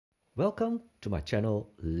Welcome to my channel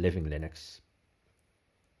Living Linux.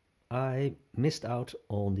 I missed out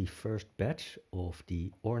on the first batch of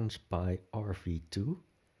the Orange Pi RV2,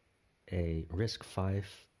 a RISC-V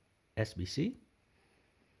SBC.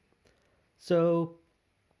 So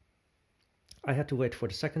I had to wait for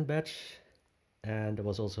the second batch, and there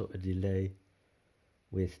was also a delay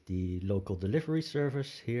with the local delivery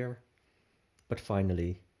service here, but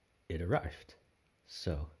finally it arrived.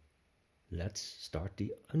 So let's start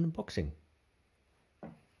the unboxing.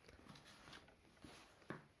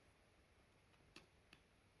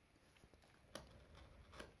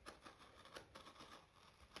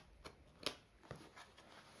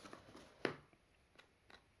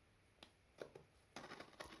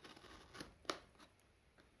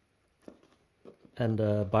 And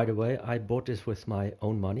by the way, I bought this with my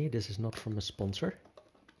own money. This is not from a sponsor.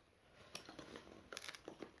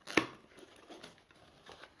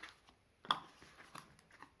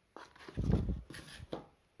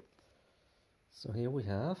 So here we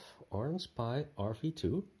have Orange Pi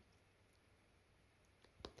RV2.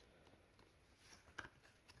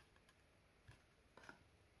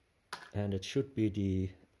 And it should be the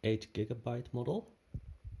 8GB model.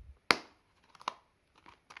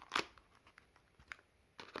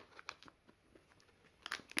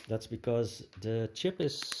 That's because the chip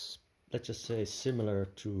is, let's just say, similar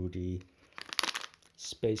to the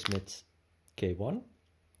SpacemiT K1.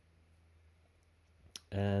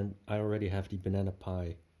 And I already have the Banana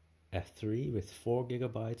Pi F3 with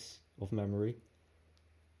 4GB of memory.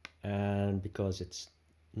 And because it's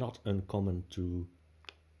not uncommon to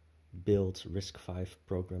build RISC-V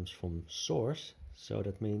programs from source, so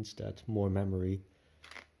that means that more memory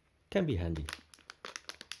can be handy.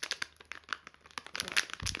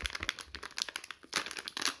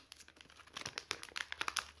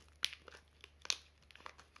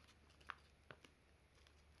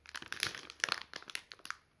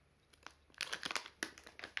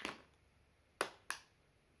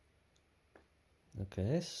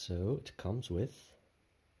 Okay, so it comes with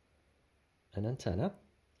an antenna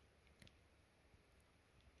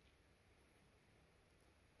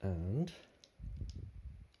and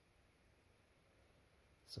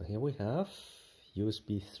so here we have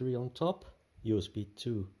USB 3 on top, USB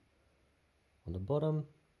 2 on the bottom,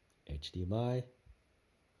 HDMI,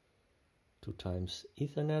 2 times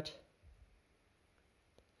Ethernet,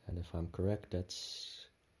 and if I'm correct that's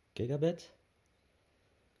gigabit.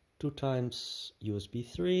 2 times USB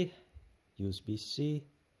 3, USB-C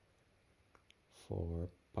for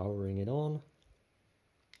powering it on,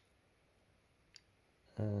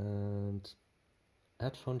 and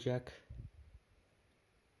headphone jack.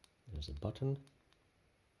 There's a button.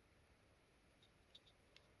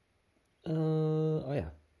 Oh yeah,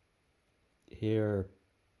 here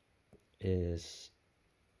is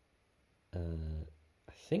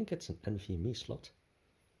I think it's an NVMe slot,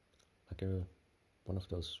 like one of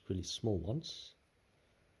those really small ones.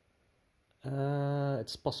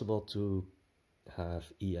 It's possible to have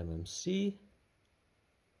eMMC,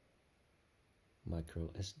 micro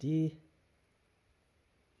SD,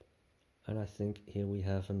 and I think here we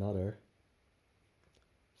have another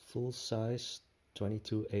full-size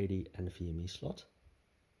 2280 NVMe slot.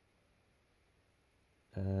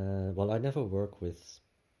 Well, I never work with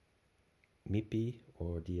MIPI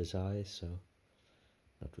or DSI, so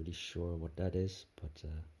not really sure what that is, but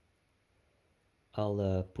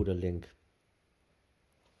I'll put a link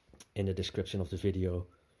in the description of the video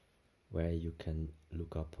where you can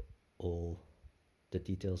look up all the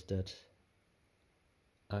details that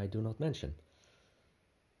I do not mention.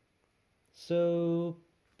 So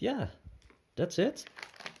yeah, that's it.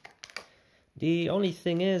 The only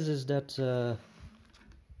thing is that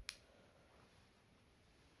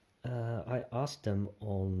I asked them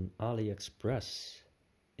on AliExpress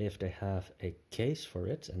if they have a case for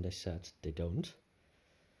it, and they said they don't.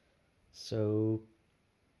 So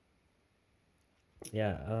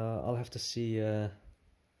yeah, I'll have to see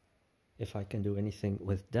if I can do anything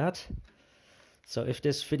with that. So if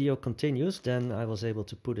this video continues, then I was able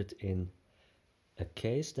to put it in a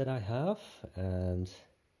case that I have, and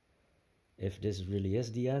if this really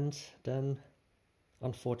is the end, then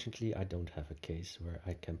unfortunately I don't have a case where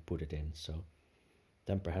I can put it in. So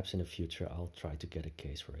then perhaps in the future I'll try to get a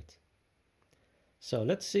case for it. So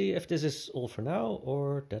let's see if this is all for now,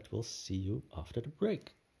 or that we'll see you after the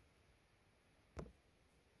break.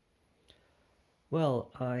 Well,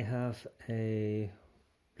 I have a,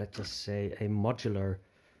 let's just say, a modular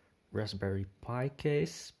Raspberry Pi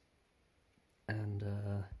case, and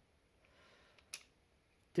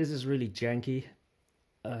this is really janky.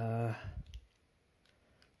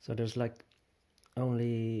 So there's like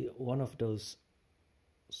only one of those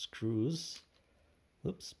screws,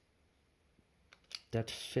 oops, that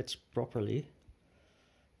fits properly,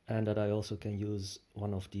 and that I also can use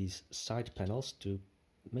one of these side panels to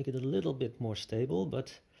make it a little bit more stable,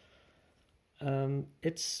 but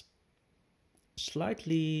it's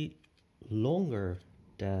slightly longer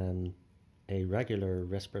than a regular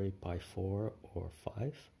Raspberry Pi 4 or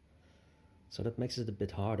 5, so that makes it a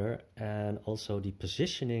bit harder. And also the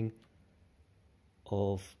positioning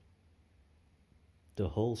of the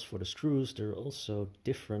holes for the screws, they're also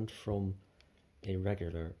different from a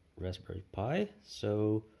regular Raspberry Pi.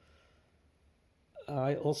 So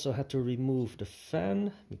I also had to remove the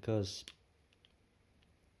fan because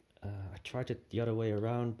I tried it the other way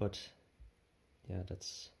around, but yeah,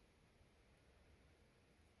 that's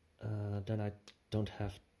then I don't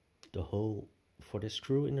have the hole for the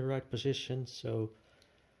screw in the right position. So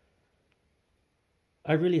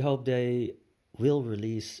I really hope they will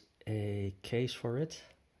release a case for it,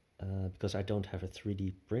 because I don't have a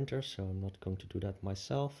 3D printer, so I'm not going to do that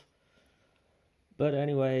myself. But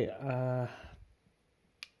anyway,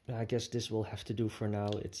 I guess this will have to do for now.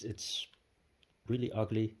 It's really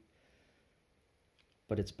ugly,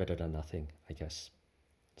 but it's better than nothing, I guess.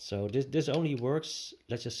 So this only works,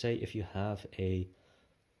 let's just say, if you have a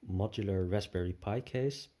modular Raspberry Pi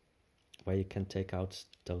case where you can take out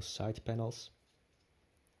those side panels.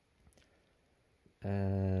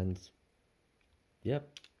 And yep,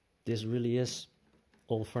 this really is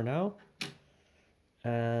all for now.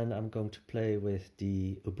 And I'm going to play with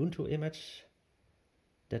the Ubuntu image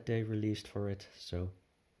that they released for it. So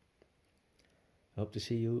hope to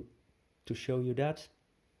see you to show you that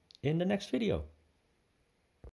in the next video.